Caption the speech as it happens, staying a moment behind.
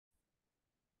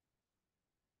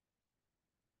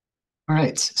All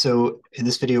right, so in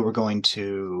this video, we're going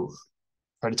to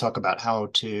try to talk about how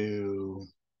to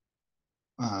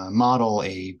model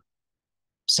a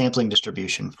sampling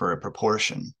distribution for a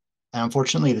proportion. And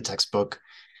unfortunately, the textbook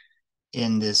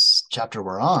in this chapter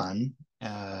we're on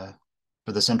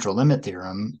for the central limit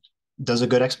theorem does a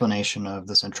good explanation of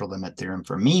the central limit theorem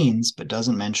for means, but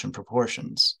doesn't mention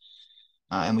proportions.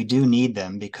 And we do need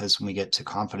them because when we get to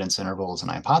confidence intervals and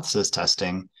hypothesis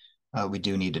testing, we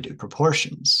do need to do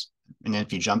proportions. And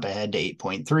if you jump ahead to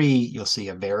 8.3, you'll see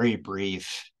a very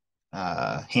brief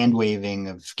hand waving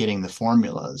of getting the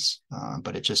formulas,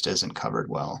 but it just isn't covered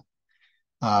well.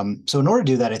 So in order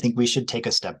to do that, I think we should take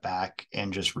a step back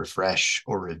and just refresh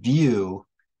or review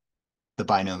the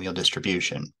binomial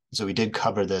distribution. So we did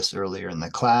cover this earlier in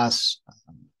the class,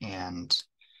 and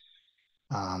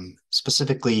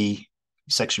specifically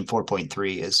section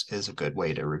 4.3 is a good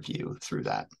way to review through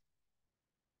that.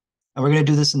 And we're going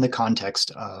to do this in the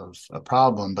context of a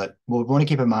problem, but what we want to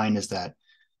keep in mind is that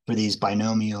for these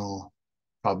binomial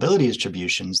probability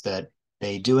distributions, that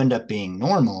they do end up being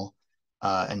normal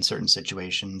in certain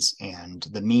situations, and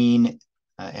the mean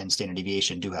and standard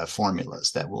deviation do have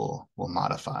formulas that will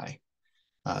modify.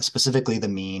 Specifically, the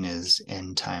mean is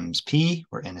n times p,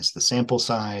 where n is the sample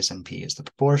size and p is the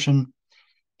proportion.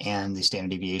 And the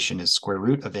standard deviation is square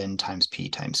root of n times p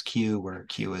times q, where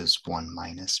q is 1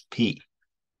 minus p.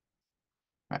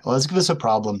 All right, well, let's give us a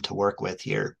problem to work with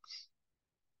here.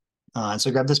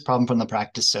 So grab this problem from the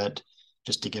practice set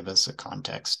just to give us a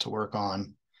context to work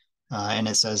on. And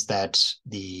it says that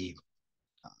the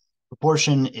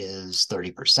proportion is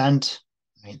 30%,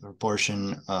 right? The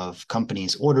proportion of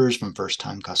companies' orders from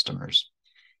first-time customers.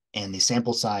 And the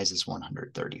sample size is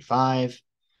 135.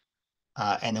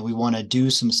 And then we want to do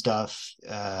some stuff.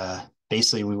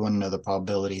 Basically, we want to know the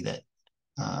probability that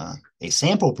a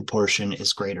sample proportion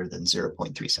is greater than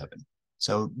 0.37.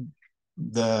 So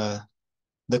the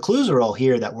clues are all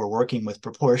here that we're working with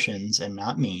proportions and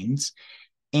not means,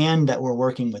 and that we're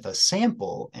working with a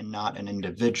sample and not an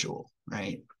individual,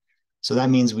 right? So that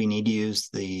means we need to use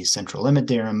the central limit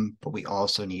theorem, but we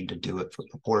also need to do it for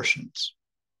proportions.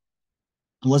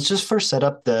 Let's just first set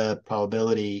up the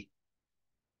probability,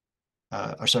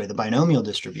 the binomial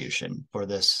distribution for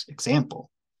this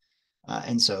example.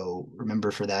 And so remember,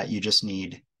 for that, you just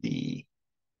need the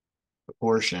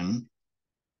proportion,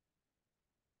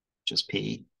 just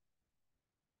p.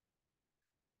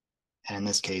 And in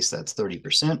this case, that's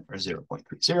 30% or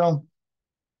 0.30.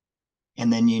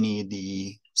 And then you need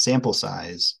the sample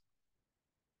size,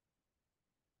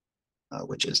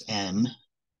 which is n,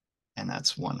 and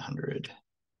that's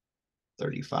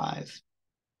 135.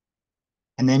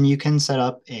 And then you can set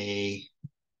up a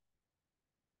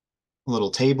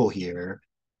little table here,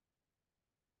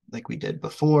 like we did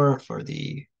before for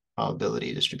the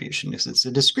probability distribution, because it's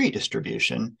a discrete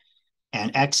distribution,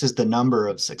 and x is the number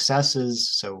of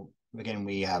successes. So again,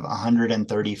 we have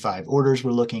 135 orders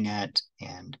we're looking at,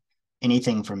 and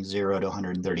anything from 0 to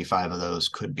 135 of those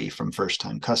could be from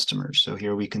first-time customers. So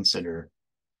here we consider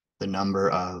the number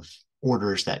of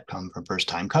orders that come from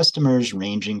first-time customers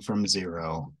ranging from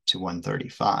 0 to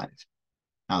 135.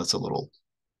 Now it's a little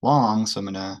long, so I'm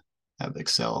going to have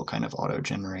Excel kind of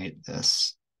auto-generate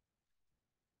this.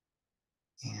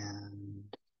 And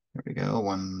there we go,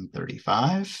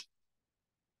 135.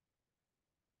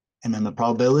 And then the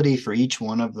probability for each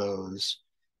one of those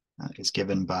is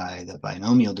given by the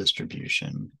binomial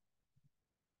distribution,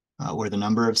 where the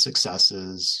number of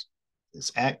successes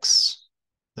is x,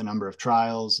 the number of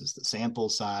trials is the sample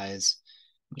size.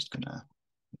 I'm just going to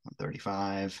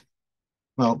 135.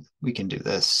 Well, we can do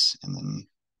this and then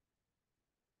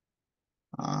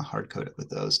hard code it with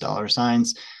those dollar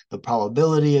signs. The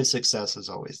probability of success is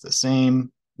always the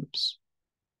same. Oops.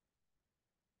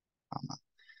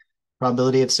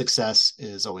 Probability of success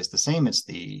is always the same. It's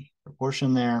the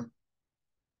proportion there.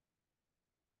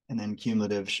 And then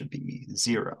cumulative should be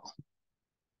 0.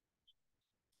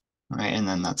 All right, and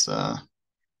then that's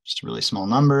just a really small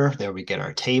number. There we get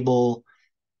our table.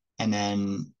 And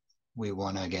then we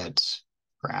want to get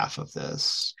graph of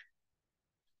this.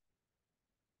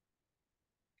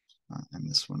 And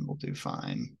this one will do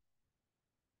fine.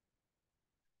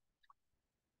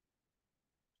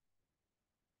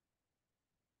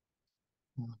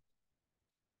 That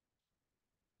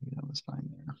was fine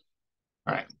there.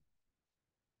 All right.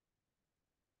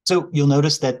 So you'll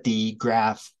notice that the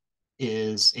graph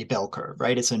is a bell curve,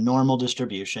 right? It's a normal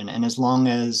distribution. And as long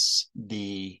as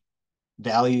the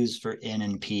values for n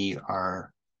and p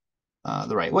are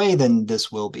the right way, then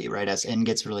this will be, right? As n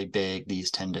gets really big, these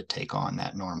tend to take on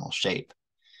that normal shape.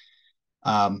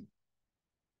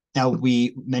 Now,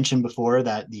 we mentioned before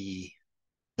that the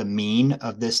the mean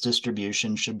of this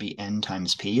distribution should be n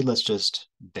times p. Let's just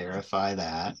verify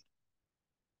that.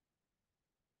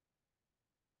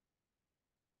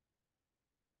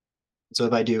 So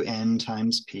if I do n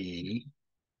times p,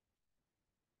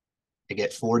 I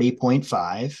get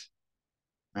 40.5,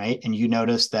 right? And you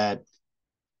notice that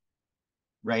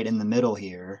right in the middle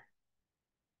here,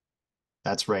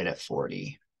 that's right at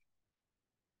 40.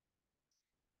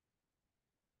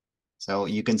 So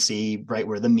you can see right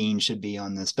where the mean should be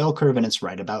on this bell curve, and it's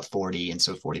right about 40. And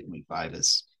so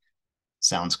 40.5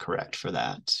 sounds correct for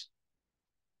that.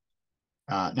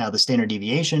 Now the standard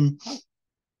deviation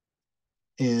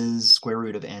is square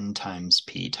root of n times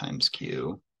p times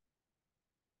q.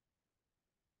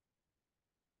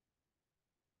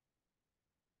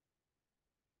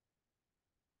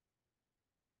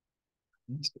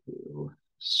 So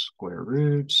square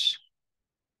root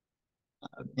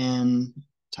of n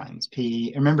times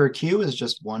p. Remember, q is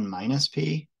just 1 minus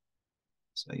p.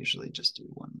 So I usually just do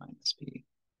 1 minus p.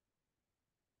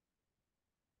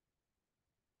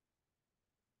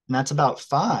 And that's about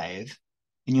 5.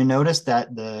 And you notice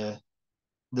that the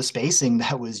spacing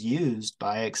that was used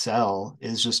by Excel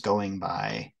is just going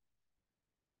by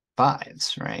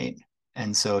fives, right?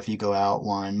 And so if you go out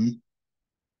 1,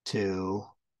 2,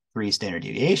 3 standard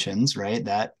deviations, right,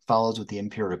 that follows with the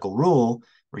empirical rule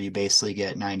where you basically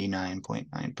get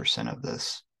 99.9% of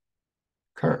this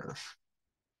curve,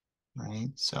 right?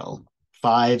 So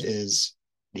 5 is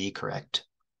the correct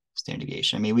standard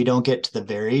deviation. I mean, we don't get to the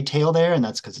very tail there, and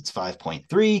that's because it's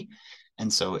 5.3.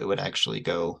 And so it would actually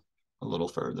go a little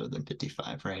further than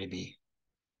 55, right? It'd be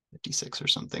 56 or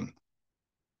something.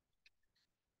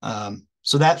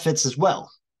 So that fits as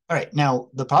well. All right, now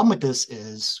the problem with this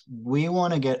is we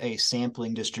want to get a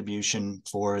sampling distribution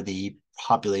for the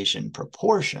population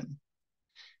proportion.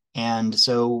 And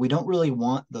so we don't really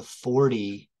want the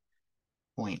 40.5.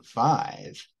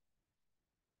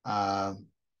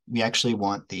 We actually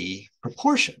want the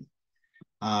proportion.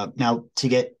 Now to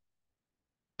get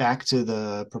back to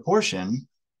the proportion,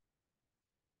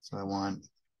 so I want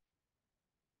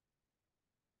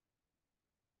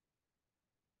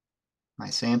my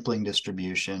sampling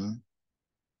distribution.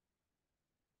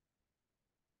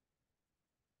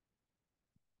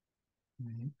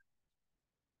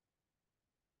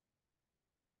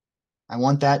 I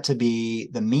want that to be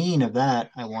the mean of that.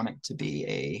 I want it to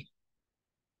be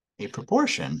a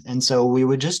proportion. And so we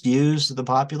would just use the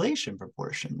population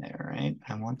proportion there, right?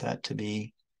 I want that to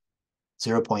be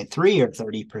 0.3 or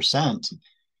 30%.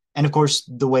 And of course,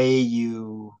 the way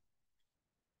you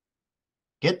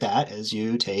get that is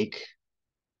you take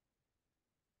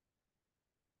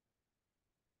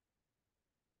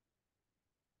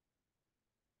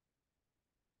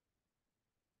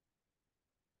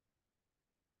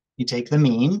the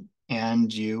mean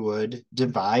and you would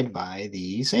divide by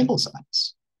the sample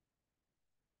size,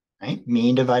 right?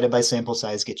 Mean divided by sample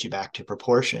size gets you back to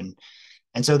proportion.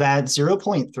 And so that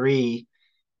 0.3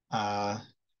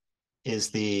 is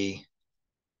the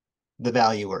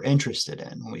value we're interested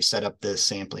in when we set up this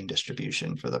sampling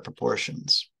distribution for the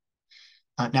proportions.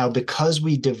 Now, because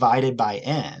we divided by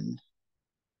n,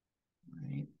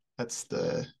 right, that's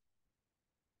the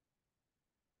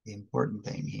important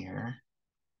thing here.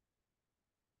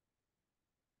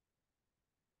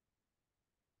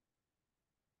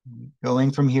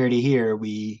 Going from here to here,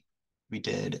 we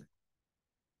did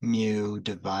mu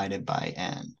divided by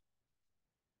n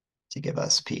to give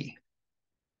us p.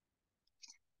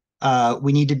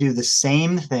 We need to do the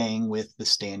same thing with the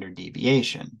standard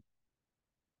deviation.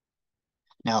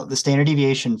 Now, the standard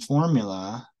deviation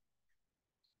formula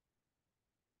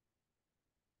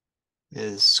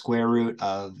is square root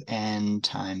of n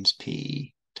times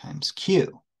p times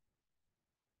q.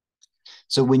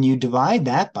 So when you divide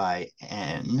that by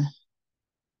n,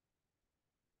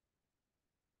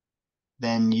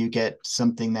 then you get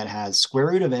something that has square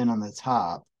root of n on the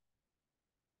top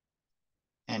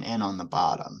and n on the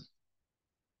bottom.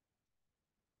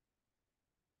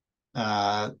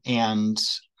 And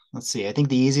let's see, I think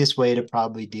the easiest way to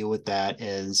probably deal with that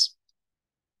is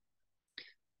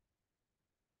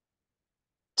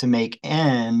to make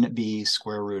n be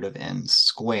square root of n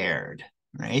squared,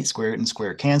 right? Square root and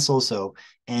square cancel, so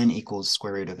n equals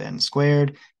square root of n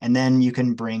squared. And then you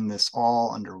can bring this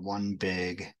all under one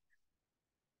big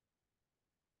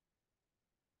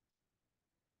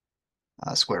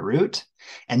square root.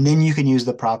 And then you can use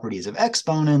the properties of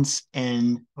exponents.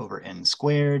 N over n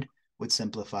squared would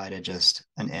simplify to just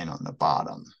an n on the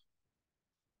bottom.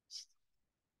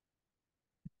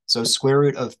 So square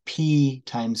root of p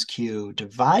times q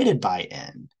divided by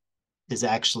n is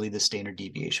actually the standard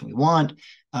deviation we want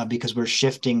because we're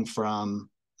shifting from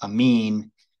a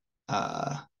mean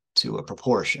to a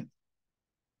proportion.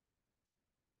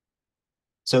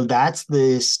 So that's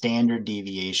the standard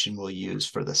deviation we'll use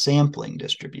for the sampling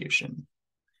distribution.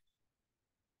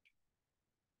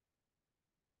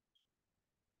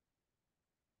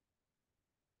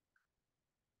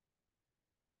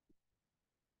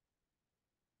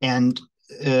 And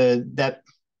that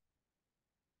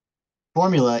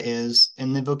formula is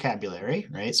in the vocabulary,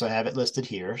 right? So I have it listed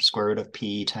here, square root of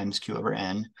p times q over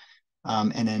n.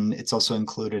 And then it's also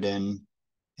included in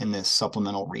this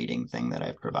supplemental reading thing that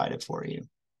I've provided for you.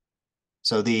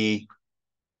 So the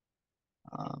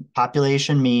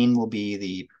population mean will be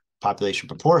the population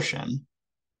proportion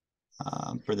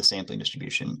for the sampling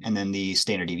distribution. And then the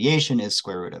standard deviation is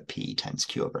square root of p times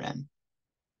q over n.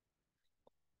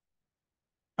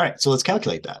 All right, so let's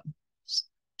calculate that.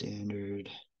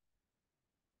 Standard.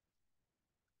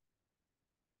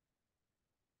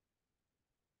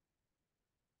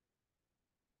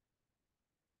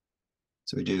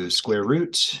 So we do square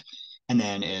root, and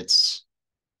then it's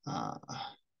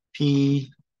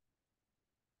p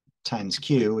times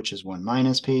q, which is 1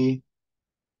 minus p,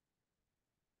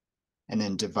 and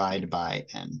then divide by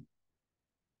n.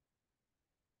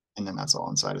 And then that's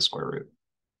all inside of square root.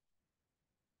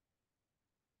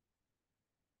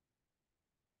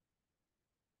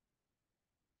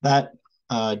 That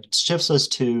shifts us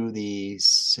to the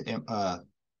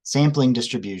sampling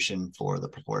distribution for the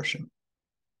proportion.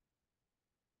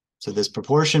 So this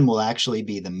proportion will actually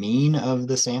be the mean of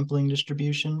the sampling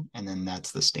distribution, and then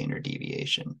that's the standard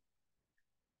deviation.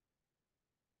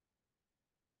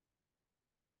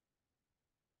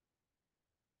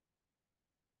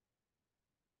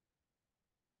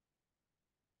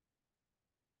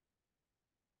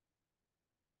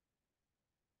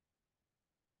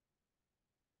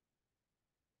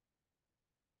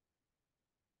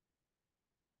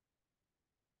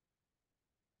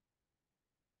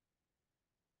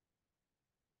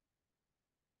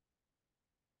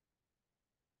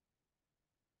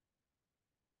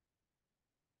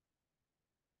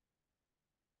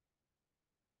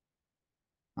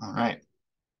 All right.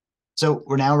 So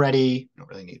we're now ready. I don't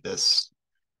really need this.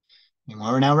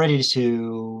 We're now ready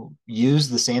to use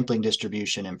the sampling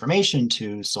distribution information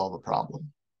to solve a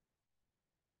problem.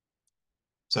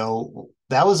 So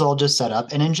that was all just set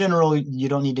up. And in general, you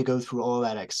don't need to go through all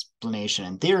that explanation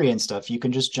and theory and stuff. You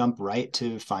can just jump right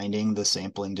to finding the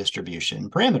sampling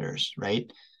distribution parameters,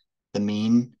 right? The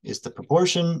mean is the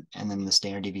proportion, and then the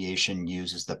standard deviation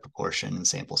uses the proportion and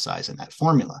sample size in that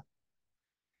formula.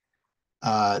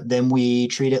 Then we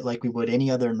treat it like we would any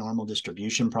other normal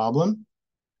distribution problem.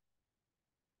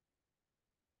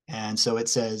 And so it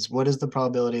says, what is the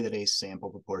probability that a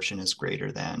sample proportion is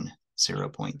greater than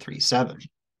 0.37?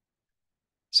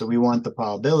 So we want the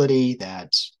probability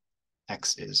that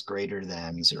x is greater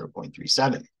than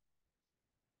 0.37.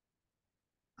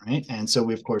 Right? And so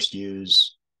we, of course,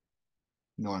 use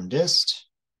norm dist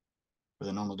for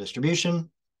the normal distribution.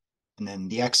 And then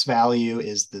the x value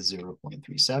is the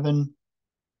 0.37.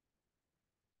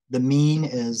 The mean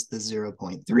is the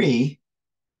 0.3,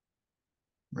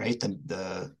 right?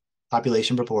 The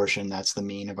population proportion, that's the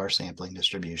mean of our sampling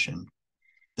distribution.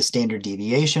 The standard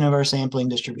deviation of our sampling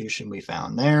distribution we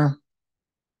found there.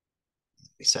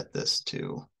 We set this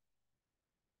to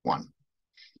 1.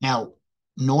 Now,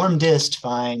 norm dist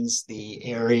finds the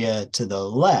area to the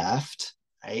left,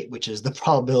 right, which is the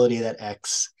probability that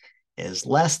x is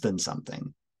less than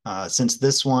something. Since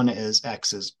this one is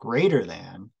x is greater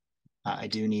than, I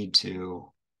do need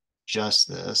to adjust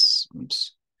this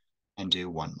and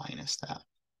do 1 minus that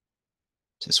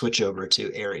to switch over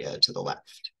to area to the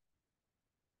left.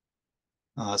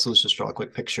 So let's just draw a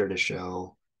quick picture to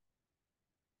show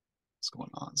what's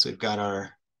going on. So we've got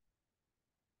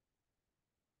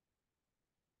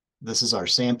this is our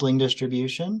sampling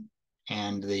distribution,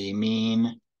 and the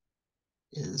mean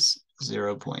is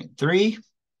 0.3.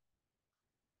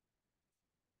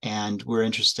 And we're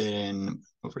interested in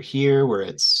over here where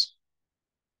it's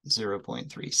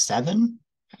 0.37.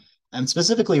 And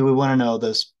specifically, we want to know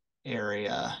this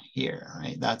area here,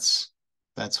 right? That's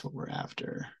what we're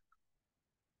after.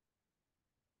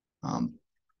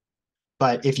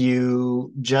 But if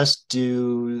you just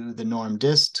do the norm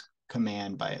dist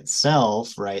command by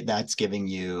itself, right, that's giving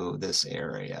you this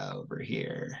area over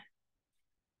here.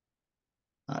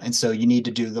 And so you need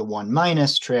to do the 1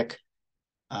 minus trick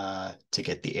to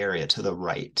get the area to the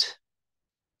right.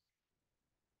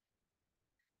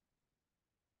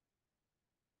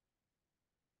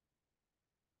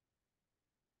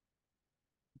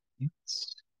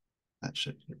 That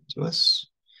should give it to us.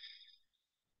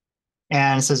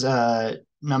 And it says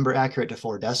number accurate to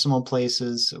 4 decimal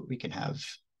places. So we can have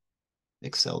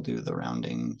Excel do the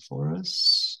rounding for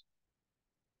us.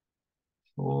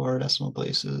 4 decimal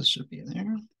places should be in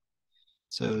there.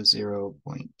 So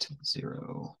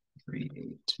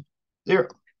 0.0380.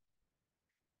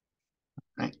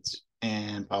 Right.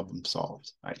 And problem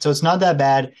solved. All right. So it's not that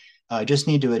bad. Just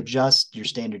need to adjust your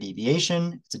standard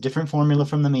deviation. It's a different formula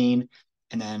from the mean.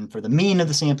 And then for the mean of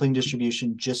the sampling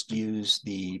distribution, just use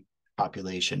the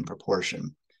population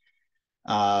proportion.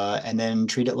 And then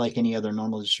treat it like any other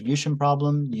normal distribution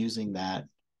problem using that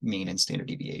mean and standard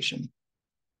deviation.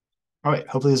 All right,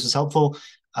 hopefully this was helpful.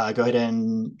 Go ahead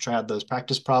and try out those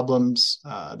practice problems.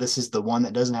 This is the one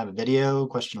that doesn't have a video,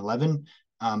 question 11,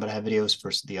 but I have videos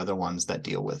for the other ones that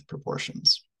deal with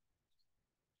proportions.